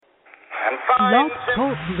and find Blog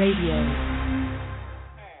Talk Radio.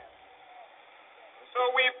 So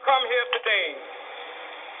we've come here today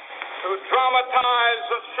to dramatize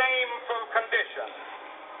a shameful condition.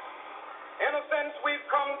 In a sense, we've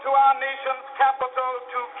come to our nation's capital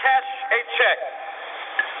to cash a check.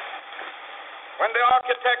 When the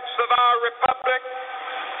architects of our republic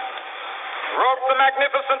wrote the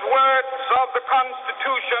magnificent words of the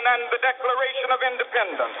Constitution and the Declaration of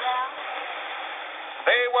Independence,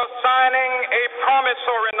 they were signing a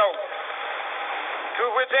promissory note to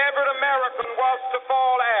which every American was to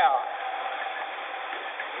fall heir.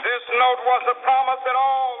 This note was a promise that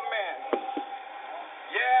all men,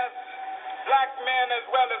 yes, black men as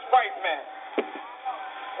well as white men,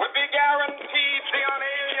 would be guaranteed the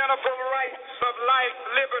unalienable rights of life,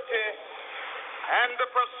 liberty, and the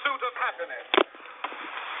pursuit of happiness.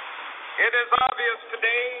 It is obvious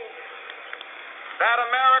today that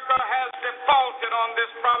America has defaulted on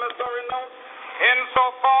this promissory note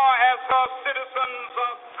insofar as her citizens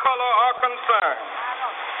of color are concerned.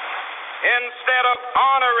 Instead of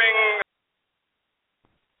honoring,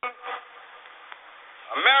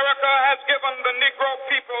 America has given the Negro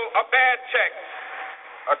people a bad check,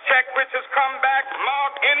 a check which has come back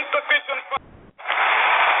marked insufficient funds.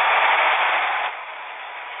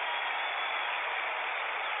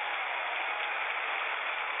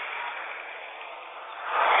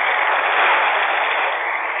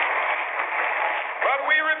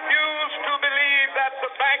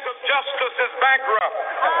 Justice is bankrupt.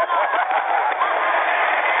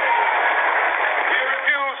 We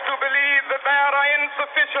refuse to believe that there are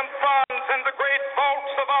insufficient funds in the great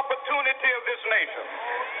vaults of opportunity of this nation.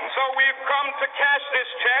 And so we've come to cash this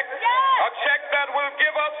check, a check that will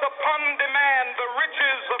give us upon demand the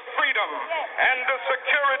riches of freedom and the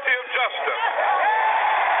security of justice.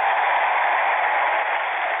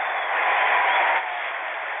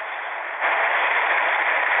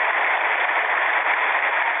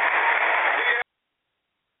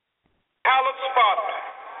 Spot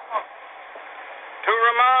to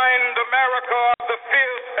remind America of the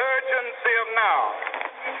fierce urgency of now.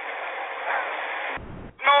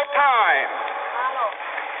 No time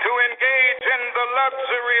to engage in the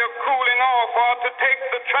luxury of cooling off or to take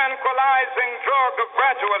the tranquilizing drug of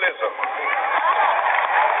gradualism.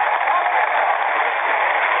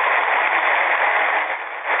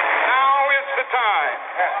 Now is the time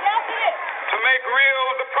to make real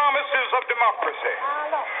the promises of democracy.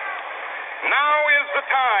 Now is the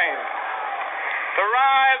time to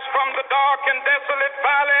rise from the dark and desolate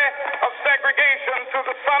valley of segregation to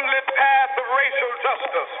the sunlit path of racial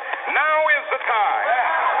justice. Now is the time.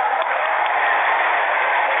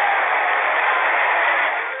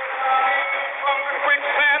 From the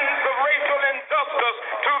quicksands of racial injustice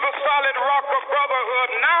to the solid rock of brotherhood.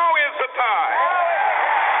 Now is the time.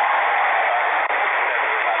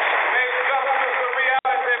 Make justice a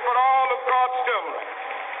reality for all of God's children.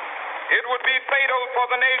 It would be fatal for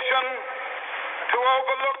the nation to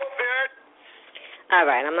overlook their... All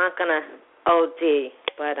right, I'm not going to OD,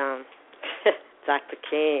 but Dr.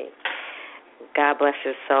 King, God bless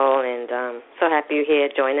your soul, and so happy you're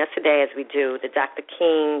here. Join us today as we do the Dr.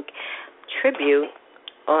 King tribute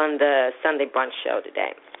on the Sunday Brunch Show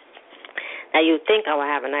today. Now, you'd think I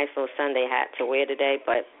would have a nice little Sunday hat to wear today,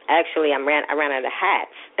 but actually I ran out of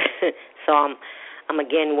hats. So I'm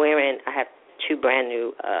again wearing, I have two brand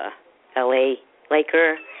new L.A.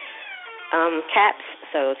 Laker caps.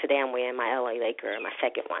 So today I'm wearing my L.A. Laker, my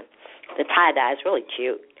second one. The tie-dye is really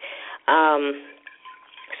cute.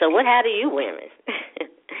 So what hat are you wearing?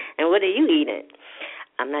 And what are you eating?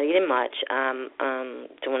 I'm not eating much. I'm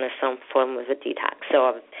doing some form of a detox.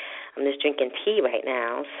 So I'm just drinking tea right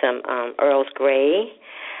now, some Earl's Grey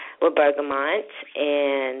with bergamot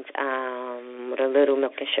and with a little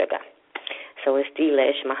milk and sugar. So it's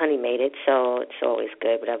delish. My honey made it, so it's always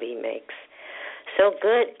good, whatever he makes. So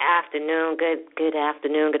good afternoon,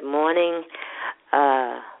 good morning,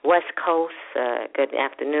 West Coast, good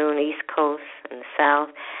afternoon, East Coast, and the South.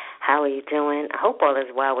 How are you doing? I hope all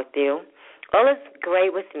is well with you. All is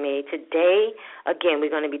great with me. Today, again, we're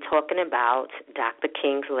going to be talking about Dr.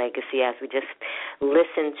 King's legacy as we just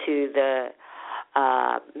listen to the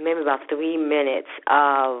maybe about 3 minutes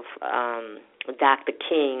of Dr.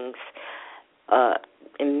 King's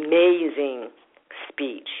amazing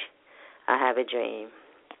speech, I Have a Dream,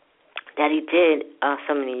 that he did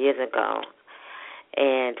so many years ago,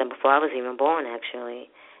 and before I was even born, actually,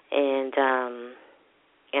 and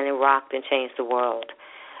it rocked and changed the world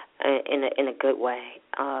in a good way.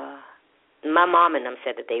 My mom and them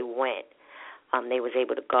said that they went. They was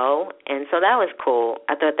able to go, and so that was cool.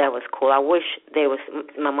 I thought that was cool. I wish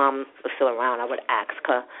my mom was still around. I would ask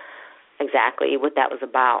her exactly what that was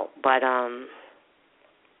about. But I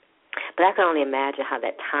can only imagine how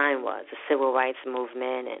that time was, the civil rights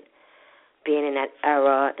movement, and being in that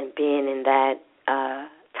era and being in that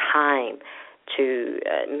time to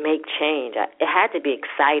make change. It had to be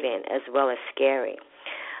exciting as well as scary.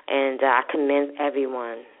 And I commend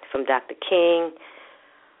everyone from Dr. King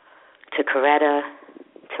to Coretta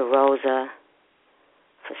to Rosa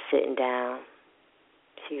for sitting down.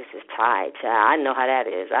 She was just tired. I know how that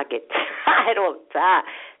is. I get tired all the time.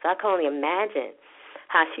 So I can only imagine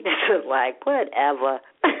how she just was like, whatever.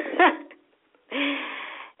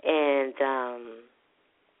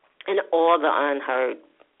 And all the unheard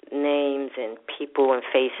names and people and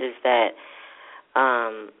faces that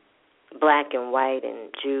black and white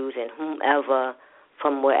and Jews and whomever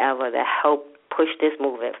from wherever that helped push this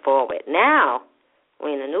movement forward. Now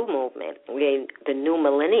we're in a new movement. We're in the new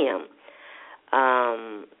millennium.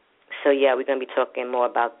 So, yeah, we're going to be talking more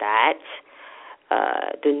about that,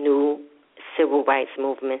 the new civil rights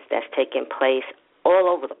movements that's taking place all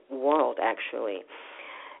over the world, actually.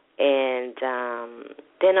 And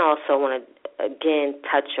then I also want to, again,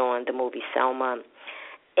 touch on the movie Selma.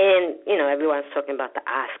 And, you know, everyone's talking about the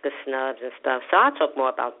Oscar snubs and stuff, so I'll talk more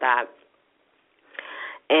about that.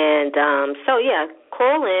 And so, yeah,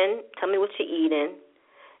 call in, tell me what you're eating.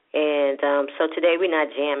 And so today we're not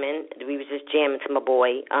jamming. We was just jamming to my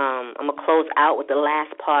boy. I'm going to close out with the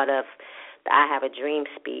last part of the I Have a Dream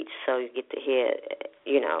speech, so you get to hear,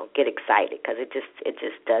 you know, get excited, because it just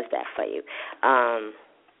does that for you.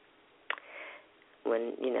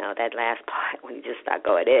 When, you know, that last part, when you just start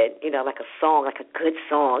going in, you know, like a song, like a good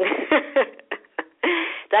song.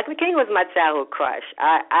 Dr. King was my childhood crush.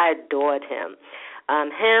 I adored him.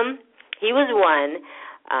 He was one,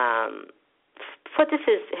 for this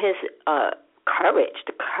his courage.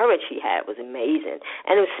 The courage he had was amazing.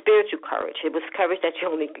 And it was spiritual courage. It was courage that you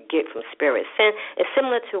only could get from spirit. It's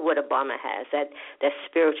similar to what Obama has, that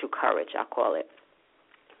spiritual courage, I call it.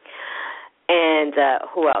 And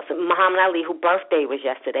who else? Muhammad Ali, whose birthday was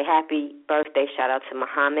yesterday. Happy birthday. Shout out to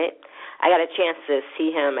Muhammad. I got a chance to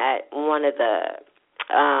see him at one of the,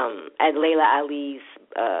 at Layla Ali's,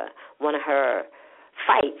 one of her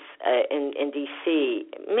fights in D.C.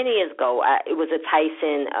 many years ago. It was a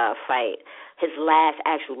Tyson fight, his last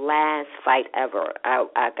fight ever. I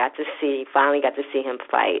finally got to see him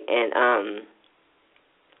fight, and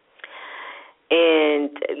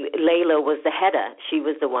Layla was the header. She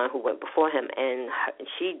was the one who went before him, and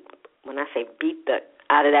she, when I say beat the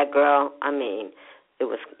out of that girl, I mean it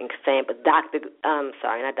was insane. But not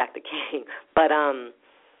Dr. King, but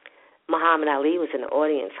Muhammad Ali was in the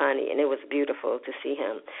audience, honey, and it was beautiful to see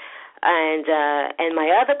him. And my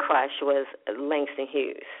other crush was Langston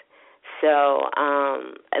Hughes. So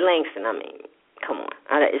Langston, I mean, come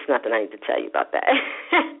on, it's nothing I need to tell you about that.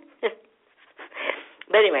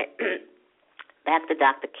 But anyway. Back to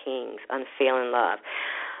Dr. King's Unfailing Love.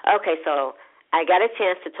 Okay, so I got a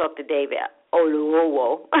chance to talk to David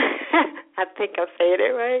Oluowo. I think I'm saying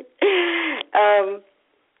it right.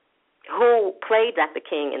 Who played Dr.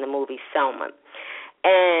 King in the movie Selma.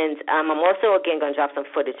 And I'm also, again, going to drop some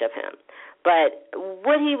footage of him. But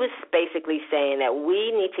what he was basically saying, that we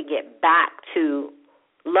need to get back to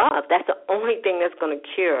love. That's the only thing that's going to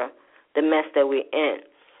cure the mess that we're in.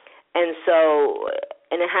 And so,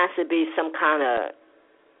 and it has to be some kind of,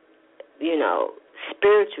 you know,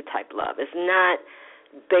 spiritual type love. It's not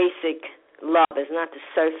basic love. It's not the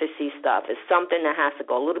surfacey stuff. It's something that has to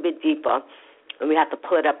go a little bit deeper, and we have to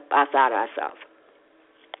pull it up outside of ourselves.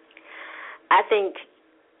 I think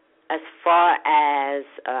as far as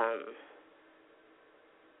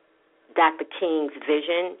Dr. King's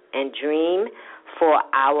vision and dream for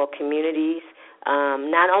our communities,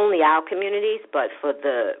 not only our communities, but for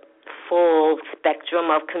the full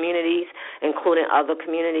spectrum of communities, including other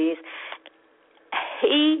communities.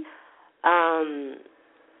 His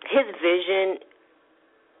vision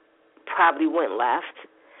probably went left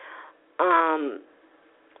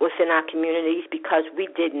within our communities because we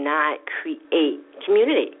did not create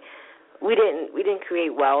community. We didn't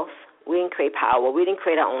create wealth. We didn't create power. We didn't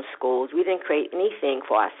create our own schools. We didn't create anything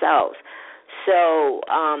for ourselves. So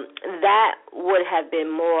that would have been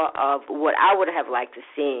more of what I would have liked to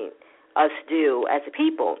see us do as a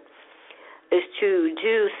people, is to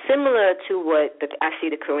do similar to what I see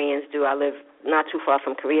the Koreans do. I live not too far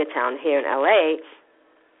from Koreatown here in L.A.,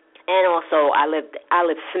 and also I live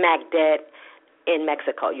smack dead in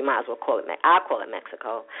Mexico. You might as well call it, I'll call it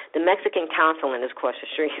Mexico. The Mexican consulate is across the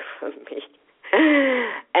street from me.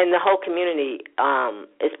 And the whole community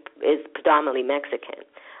is predominantly Mexican,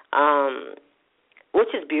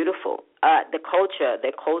 which is beautiful. The culture,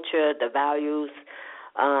 the values,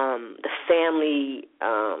 The family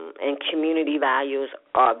and community values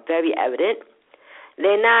are very evident.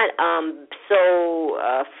 They're not so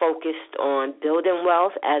focused on building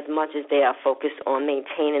wealth as much as they are focused on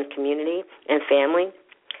maintaining community and family,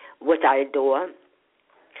 which I adore.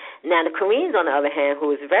 Now, the Koreans, on the other hand,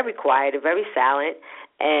 who is very quiet and very silent,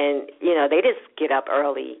 and, they just get up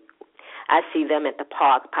early. I see them at the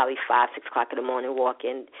park probably 5, 6 o'clock in the morning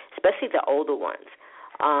walking, especially the older ones.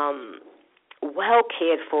 Well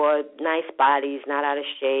cared for, nice bodies, not out of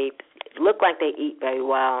shape, look like they eat very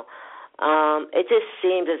well. It just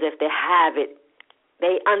seems as if they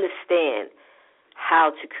understand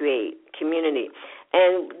how to create community.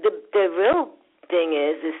 And the real thing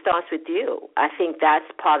is, it starts with you. I think that's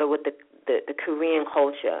part of what the Korean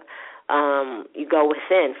culture. You go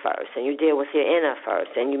within first, and you deal with your inner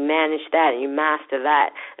first, and you manage that, and you master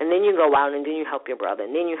that, and then you go out, and then you help your brother,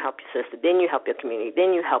 and then you help your sister, then you help your community,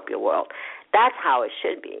 then you help your world. That's how it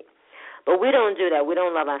should be. But we don't do that. We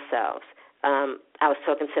don't love ourselves. I was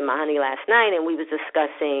talking to my honey last night, and we was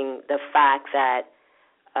discussing the fact that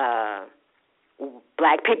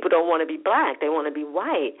black people don't want to be black. They want to be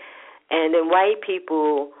white. And then white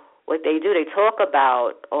people, what they do, they talk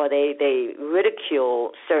about or they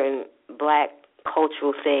ridicule certain black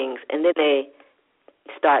cultural things, and then they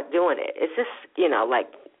start doing it. It's just, like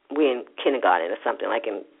we're in kindergarten or something, like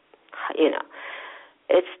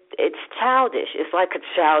it's childish. It's like a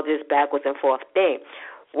childish backwards and forth thing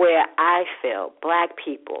where I feel black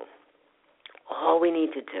people, all we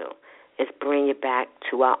need to do is bring it back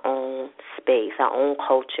to our own space, our own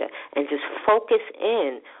culture, and just focus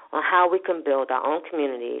in on how we can build our own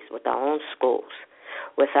communities with our own schools,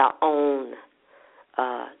 with our own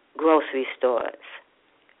grocery stores.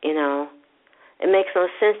 It makes no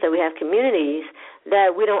sense that we have communities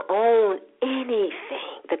that we don't own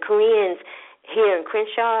anything. The Koreans here in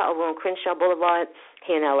Crenshaw, over on Crenshaw Boulevard,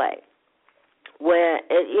 here in L.A.,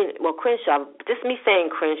 Crenshaw, just me saying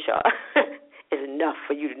Crenshaw is enough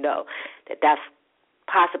for you to know that that's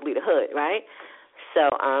possibly the hood, right? So,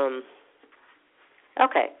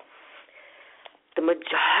 okay. The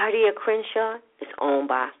majority of Crenshaw is owned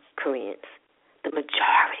by Koreans. The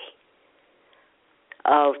majority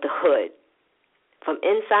of the hood, from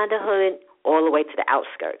inside the hood all the way to the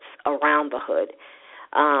outskirts, around the hood,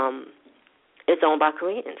 is owned by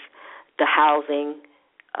Koreans. The housing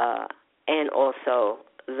and also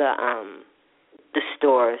the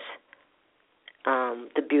stores,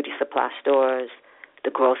 the beauty supply stores,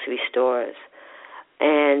 the grocery stores,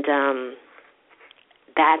 and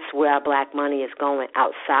that's where our black money is going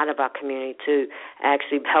outside of our community to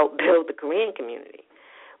actually help build the Korean community.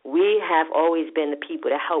 We have always been the people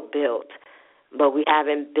that help build, but we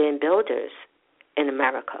haven't been builders in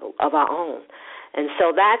America of our own. And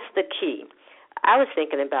so that's the key. I was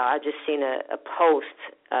thinking I just seen a post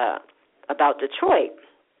about Detroit.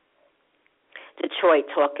 Detroit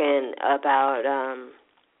talking about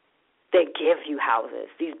they give you houses,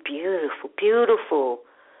 these beautiful, beautiful,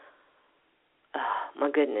 my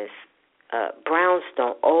goodness,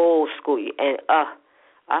 brownstone, old school, and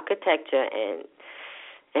architecture and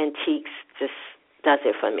antiques just does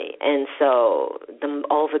it for me. And so the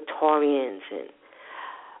old Victorians and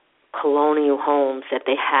colonial homes that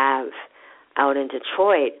they have out in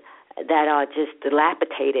Detroit that are just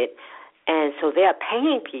dilapidated, and so they're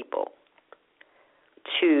paying people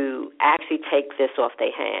to actually take this off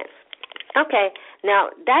their hands. Okay, now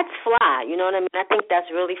that's fly, you know what I mean? I think that's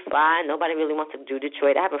really fly. Nobody really wants to do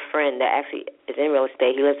Detroit. I have a friend that actually is in real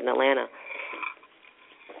estate. He lives in Atlanta.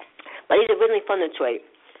 But he's originally from Detroit.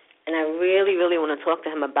 And I really, really want to talk to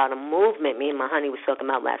him about a movement me and my honey was talking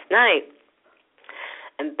about last night.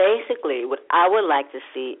 And basically what I would like to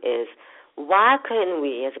see is, why couldn't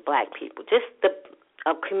we as black people, just a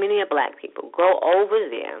community of black people, go over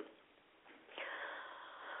there,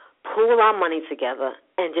 pool our money together,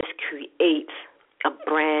 and just create a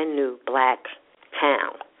brand new black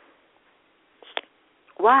town?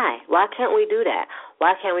 Why? Why can't we do that?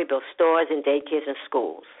 Why can't we build stores and daycares and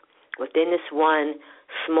schools within this one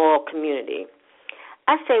small community?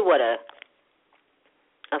 I say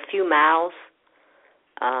a few miles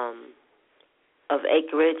of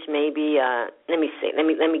acreage, maybe. Let me see. Let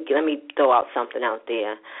me throw out something out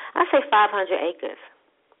there. I say 500 acres.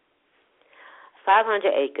 500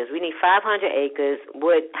 acres. We need 500 acres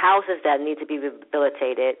with houses that need to be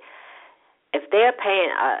rehabilitated. If they're paying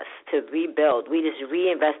us to rebuild, we just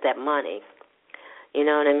reinvest that money. You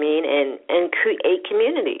know what I mean? And create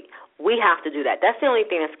community. We have to do that. That's the only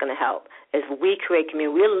thing that's going to help, is we create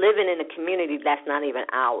community. We're living in a community that's not even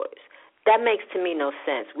ours. That makes, to me, no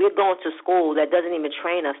sense. We're going to school that doesn't even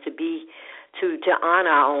train us to be to honor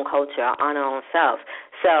our own culture, honor our own self.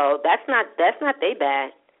 So that's not their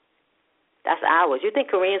bad. That's ours. You think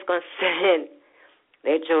Koreans going to send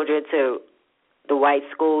their children to the white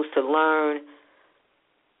schools to learn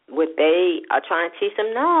what they are trying to teach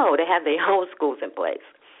them? No, they have their own schools in place.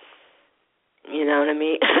 You know what I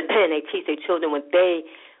mean? And they teach their children what they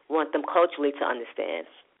want them culturally to understand.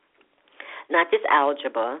 Not just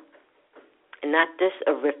algebra, and not just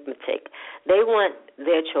arithmetic. They want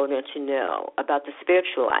their children to know about the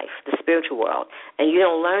spiritual life, the spiritual world. And you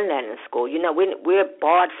don't learn that in school. You know, we're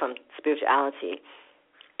barred from spirituality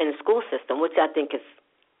in the school system, which I think is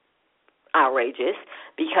outrageous,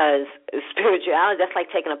 because spirituality, that's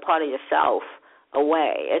like taking a part of yourself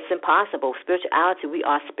away. It's impossible. Spirituality, we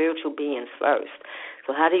are spiritual beings first.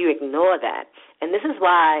 So how do you ignore that? And this is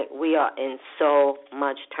why we are in so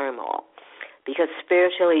much turmoil, because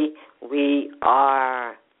spiritually we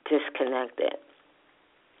are disconnected,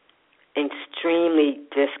 extremely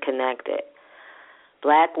disconnected.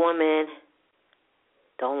 Black women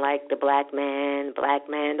don't like the black man. Black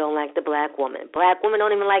man don't like the black woman. Black women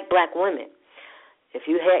don't even like black women. If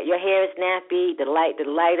your hair is nappy, the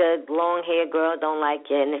lighter, long-haired girl don't like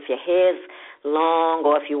you. And if your hair's long,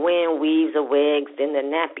 or if you're wearing weaves or wigs, then the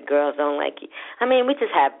nappy girls don't like you. I mean, we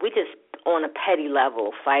just on a petty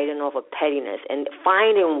level, fighting over pettiness and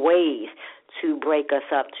finding ways to break us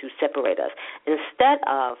up, to separate us, instead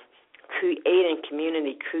of creating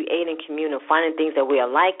community, finding things that we are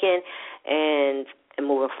liking and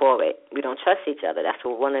moving forward. We don't trust each other. That's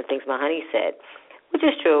what one of the things my honey said, which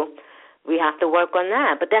is true. We have to work on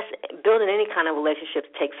that. But that's building any kind of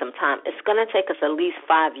relationship takes some time. It's going to take us at least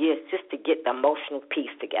 5 years just to get the emotional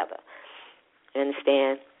piece together. You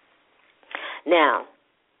understand? Now,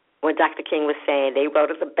 what Dr. King was saying, they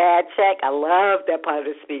wrote us a bad check. I love that part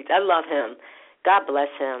of the speech. I love him. God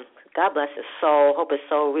bless him. God bless his soul. Hope his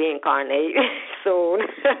soul reincarnate soon.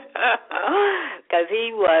 Because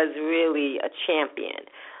he was really a champion,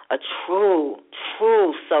 a true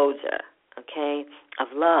soldier, okay,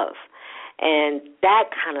 of love. And that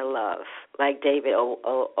kind of love, like David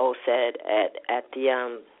O said at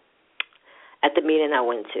the meeting I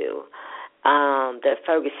went to, the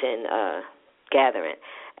Ferguson gathering.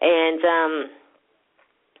 And,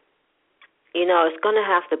 you know, it's going to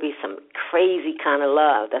have to be some crazy kind of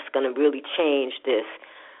love that's going to really change this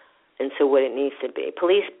into what it needs to be.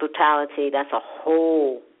 Police brutality, that's a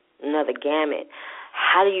whole another gamut.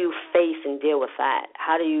 How do you face and deal with that?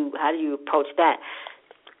 How do you approach that?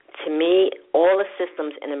 To me, all the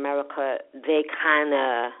systems in America, they kind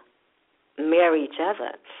of marry each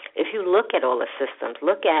other. If you look at all the systems,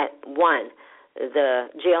 look at, one, the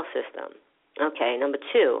jail system. Okay, number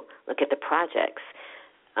two, look at the projects.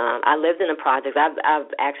 I lived in the projects.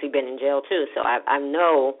 I've actually been in jail too, so I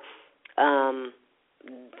know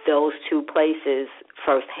those two places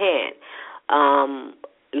firsthand.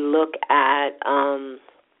 Look at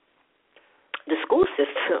the school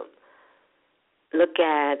system. Look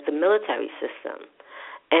at the military system.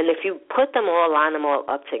 And if you put them all, line them all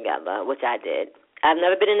up together, which I did. I've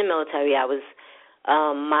never been in the military. I was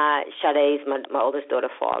my Sade's, my oldest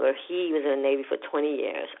daughter's father. He was in the Navy for 20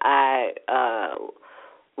 years. I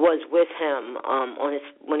was with him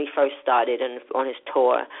when he first started and on his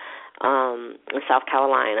tour in South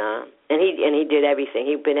Carolina, and he did everything.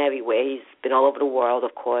 He'd been everywhere. He's been all over the world,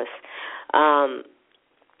 of course.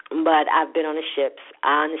 But I've been on the ships.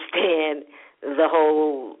 I understand the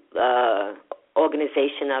whole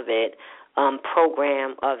organization of it,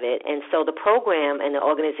 program of it. And so the program and the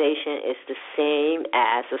organization is the same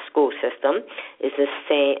as the school system. It's the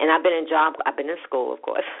same. And I've been in school, of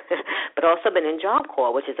course, but also been in Job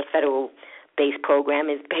Corps, which is a federal-based program.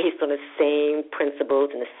 It's based on the same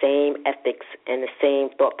principles and the same ethics and the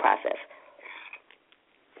same thought process.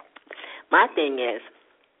 My thing is,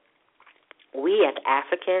 we as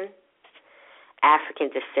African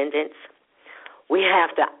descendants, we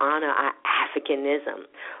have to honor our Africanism.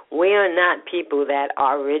 We are not people that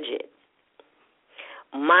are rigid.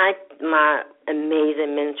 My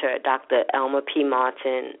amazing mentor, Dr. Elmer P.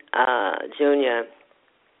 Martin, Jr.,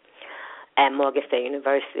 at Morgan State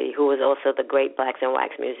University, who was also the Great Blacks and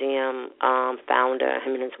Wax Museum founder,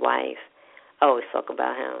 him and his wife. I always talk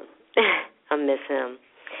about him. I miss him.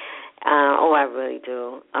 I really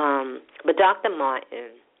do. But Dr.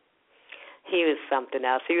 Martin, he was something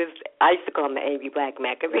else. I used to call him the angry black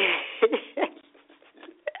Maccabee.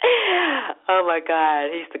 Oh my God!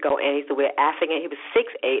 He used to go and he used to wear African. He was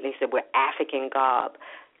 6'8", and he used to wear African garb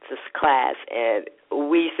to class, and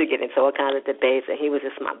we used to get into all kinds of debates. And he was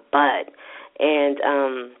just my bud. And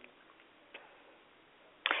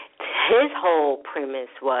his whole premise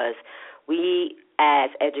was, we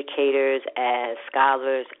as educators, as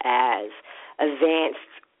scholars, as advanced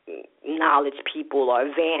knowledge people or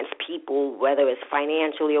advanced people, whether it's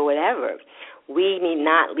financially or whatever, we need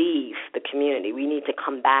not leave the community. We need to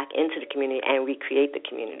come back into the community and recreate the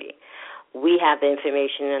community. We have the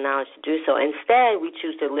information and knowledge to do so. Instead, we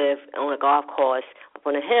choose to live on a golf course up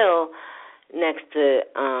on a hill next to,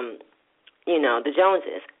 the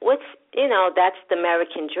Joneses, which, that's the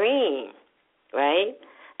American dream, right?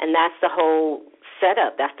 And that's the whole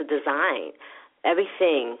setup. That's the design.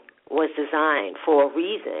 Everything was designed for a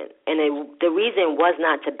reason, and the reason was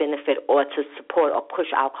not to benefit or to support or push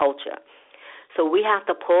our culture. So we have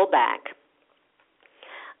to pull back,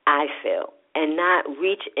 I feel, and not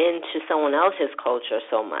reach into someone else's culture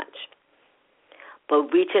so much, but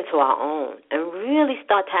reach into our own and really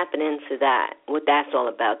start tapping into that, what that's all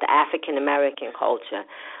about, the African-American culture.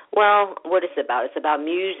 Well, what it's about? It's about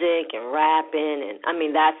music and rapping, and,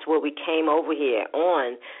 that's what we came over here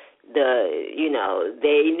on.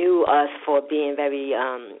 They knew us for being very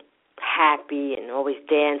happy and always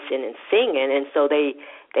dancing and singing, and so they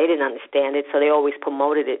didn't understand it, so they always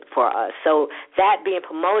promoted it for us. So that being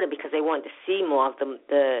promoted because they wanted to see more of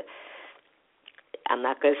the I'm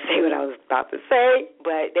not going to say what I was about to say,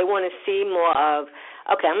 but they want to see more of,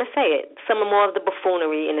 okay, I'm going to say it, some more of the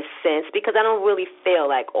buffoonery in a sense, because I don't really feel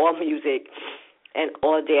like all music and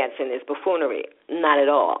all dancing is buffoonery. Not at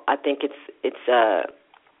all. I think it's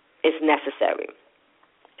necessary,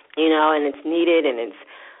 and it's needed, and it's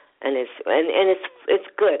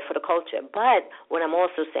good for the culture. But what I'm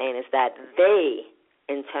also saying is that they,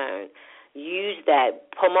 in turn, used that,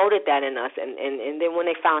 promoted that in us, and then when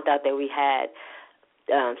they found out that we had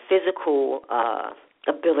physical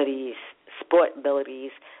abilities, sport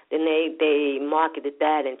abilities, then they marketed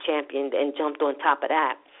that and championed and jumped on top of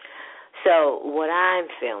that. So what I'm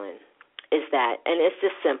feeling is that, and it's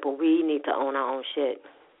just simple, we need to own our own shit.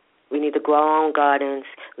 We need to grow our own gardens.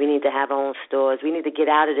 We need to have our own stores. We need to get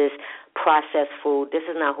out of this processed food. This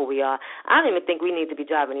is not who we are. I don't even think we need to be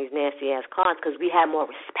driving these nasty-ass cars because we have more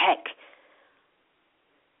respect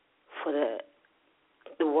for the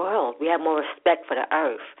world. We have more respect for the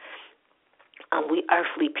earth. We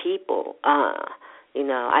earthly people.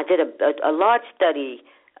 I did a large study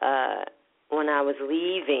when I was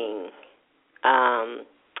leaving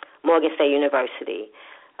Morgan State University.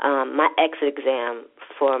 My exit exam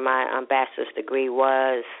for my bachelor's degree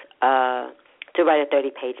was to write a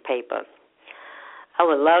 30-page paper. I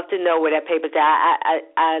would love to know where that paper's at.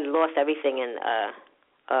 I lost everything in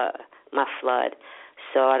my flood,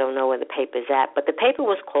 so I don't know where the paper's at. But the paper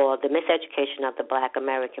was called The Miseducation of the Black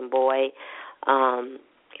American Boy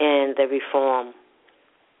and the Reform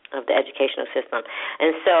of the Educational System.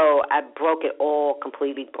 And so I broke it all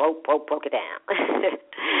completely, broke it down.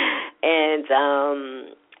 And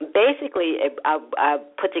basically, I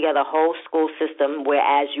put together a whole school system,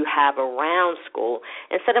 whereas you have around school,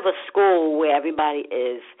 instead of a school where everybody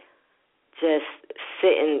is just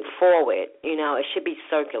sitting forward, it should be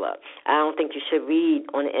circular. I don't think you should read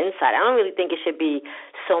on the inside. I don't really think it should be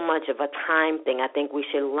so much of a time thing. I think we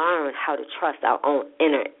should learn how to trust our own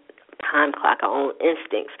inner time clock, our own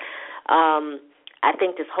instincts. I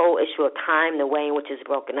think this whole issue of time, the way in which it's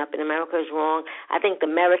broken up in America is wrong. I think the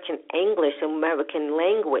American English, the American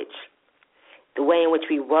language, the way in which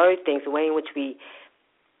we word things, the way in which we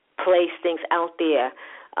place things out there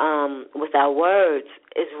with our words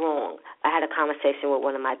is wrong. I had a conversation with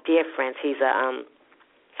one of my dear friends. He's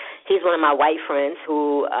one of my white friends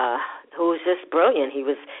who's just brilliant.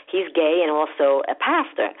 He's gay and also a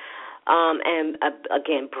pastor. And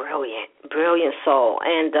again, brilliant soul.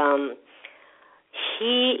 And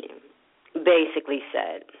he basically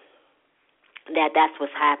said that that's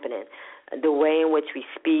what's happening. The way in which we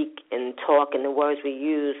speak and talk and the words we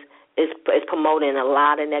use is promoting a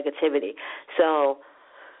lot of negativity. So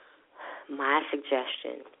my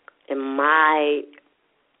suggestion and my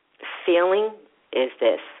feeling is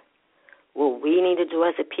this. What we need to do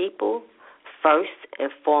as a people, first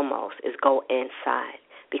and foremost, is go inside.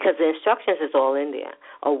 Because the instructions is all in there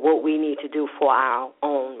of what we need to do for our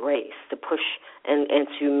own race, to push and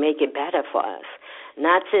to make it better for us.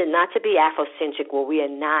 Not to be Afrocentric where we are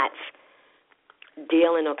not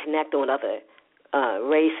dealing or connecting with other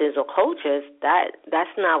races or cultures.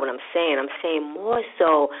 That's not what I'm saying. I'm saying more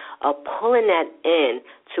so of pulling that in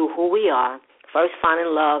to who we are, first finding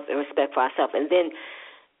love and respect for ourselves, and then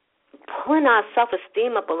pulling our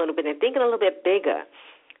self-esteem up a little bit and thinking a little bit bigger,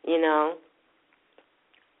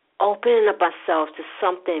 opening up ourselves to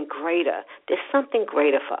something greater. There's something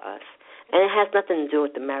greater for us, and it has nothing to do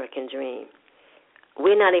with the American dream.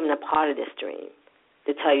 We're not even a part of this dream,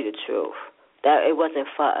 to tell you the truth. That it wasn't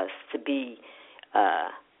for us to be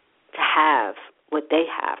to have what they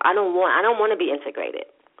have. I don't want to be integrated.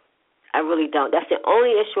 I really don't. That's the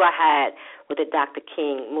only issue I had with the Dr.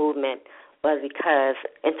 King movement, was because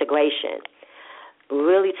integration.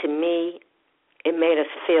 Really, to me, it made us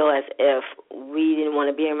feel as if we didn't want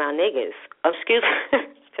to be around niggas. Oh, excuse me.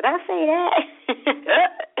 Did I say that?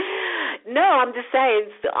 No, I'm just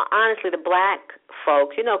saying, honestly, the black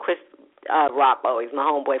folks, Chris Rock, always, my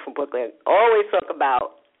homeboy from Brooklyn, always talk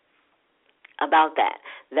about that,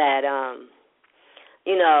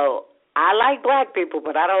 I like black people,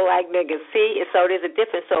 but I don't like niggas. See, so there's a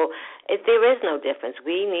difference. So there is no difference.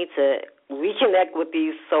 We need to reconnect with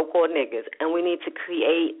these so-called niggas, and we need to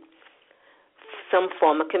create some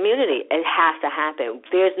form of community. It has to happen.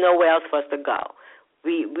 There's nowhere else for us to go.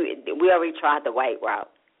 We already tried the white route.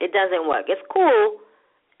 It doesn't work. It's cool,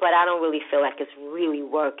 but I don't really feel like it's really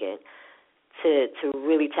working to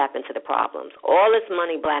really tap into the problems. All this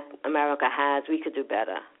money Black America has, we could do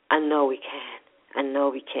better. I know we can.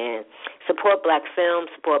 Support black films,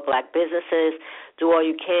 support black businesses. Do all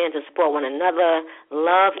you can to support one another.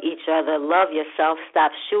 Love each other. Love yourself.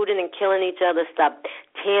 Stop shooting and killing each other. Stop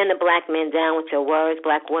tearing the black men down with your words.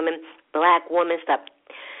 Black women, stop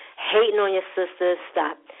hating on your sisters.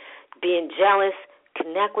 Stop being jealous.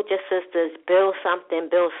 Connect with your sisters. Build something.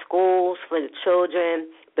 Build schools for the children.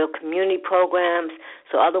 Build community programs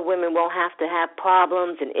so other women won't have to have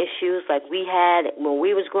problems and issues like we had when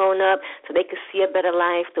we was growing up, so they could see a better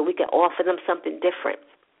life, so we can offer them something different.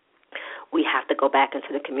 We have to go back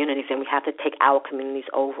into the communities, and we have to take our communities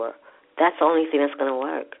over. That's the only thing that's going to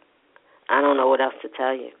work. I don't know what else to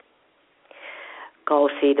tell you. Go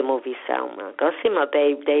see the movie Selma. Go see my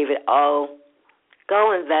babe, David O.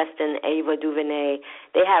 Go invest in Ava DuVernay.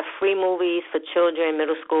 They have free movies for children in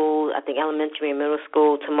middle school, I think elementary and middle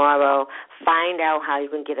school tomorrow. Find out how you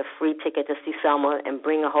can get a free ticket to see Selma and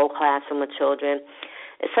bring a whole classroom of children.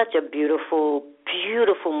 It's such a beautiful,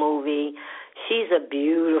 beautiful movie. She's a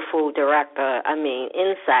beautiful director. I mean,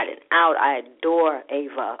 inside and out. I adore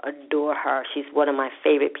Ava, adore her. She's one of my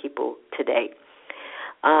favorite people to date.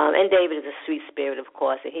 And David is a sweet spirit, of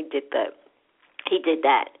course, and he did that.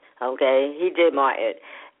 Okay, he did Martin,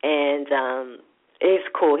 and he's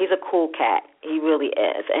cool. He's a cool cat. He really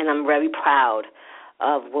is, and I'm very proud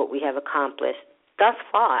of what we have accomplished thus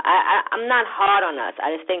far. I'm not hard on us.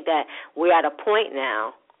 I just think that we're at a point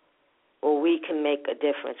now where we can make a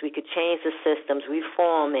difference. We could change the systems,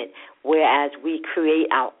 reform it, whereas we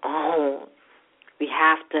create our own. We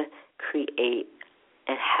have to create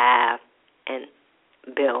and have and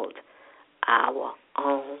build our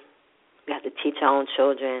own. We have to teach our own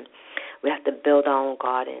children. We have to build our own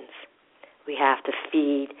gardens. We have to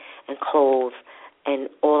feed and clothe and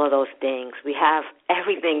all of those things. We have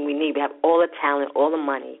everything we need. We have all the talent, all the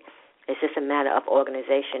money. It's just a matter of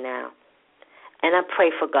organization now. And I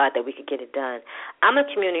pray for God that we could get it done. I'm a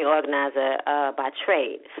community organizer by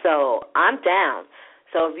trade, so I'm down.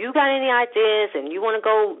 So if you got any ideas and you want to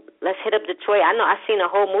go, let's hit up Detroit. I know I've seen a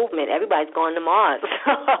whole movement. Everybody's going to Mars.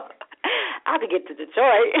 I could get to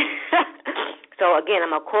Detroit. So, again, I'm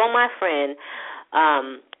going to call my friend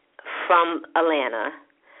from Atlanta.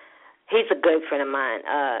 He's a good friend of mine,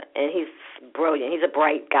 and he's brilliant. He's a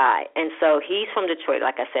bright guy. And so he's from Detroit,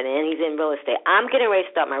 like I said, and he's in real estate. I'm getting ready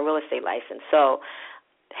to start my real estate license. So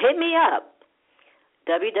hit me up,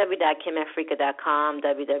 www.kimafrica.com,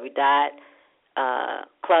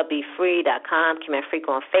 www.clubbefree.com, Kim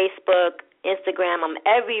Africa on Facebook, Instagram. I'm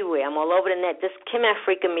everywhere. I'm all over the net. Just Kim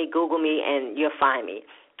Africa me, Google me, and you'll find me.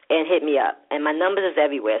 And hit me up. And my numbers is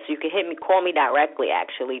everywhere, so you can call me directly,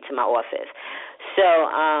 actually, to my office. So,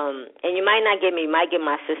 and you might not get me, you might get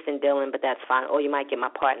my assistant, Dylan, but that's fine. Or you might get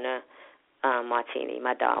my partner, Martini,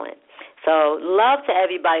 my darling. So, love to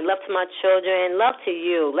everybody, love to my children, love to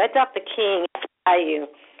you. Let Dr. King inspire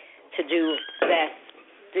you to do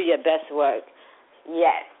your best work.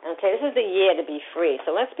 Yes. Okay, this is the year to be free.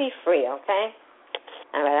 So let's be free, okay?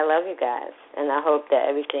 All right, I love you guys. And I hope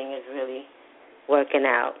that everything is really working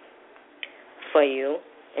out for you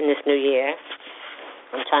in this new year.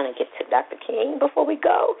 I'm trying to get to Dr. King before we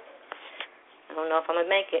go. I don't know if I'm going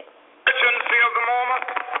to make it. Urgency of the moment.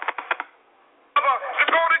 To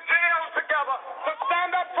go to jail together, to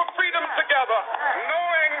stand up for freedom together,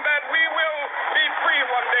 knowing that we will be free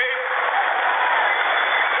one day.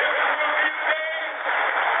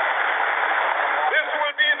 This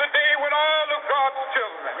will be the day when all of God's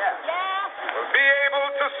children will be able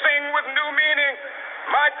to sing with new meaning,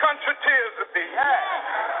 my country tears of thee.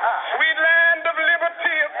 Sweet land of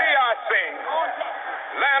liberty of thee I sing.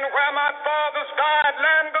 Land where my fathers died,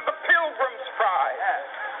 land of the pilgrim's pride.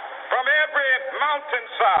 From every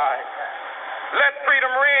mountainside, Let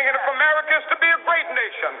freedom ring, and if America is to be a great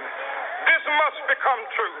nation, this must become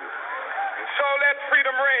true. So let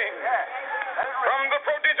freedom ring.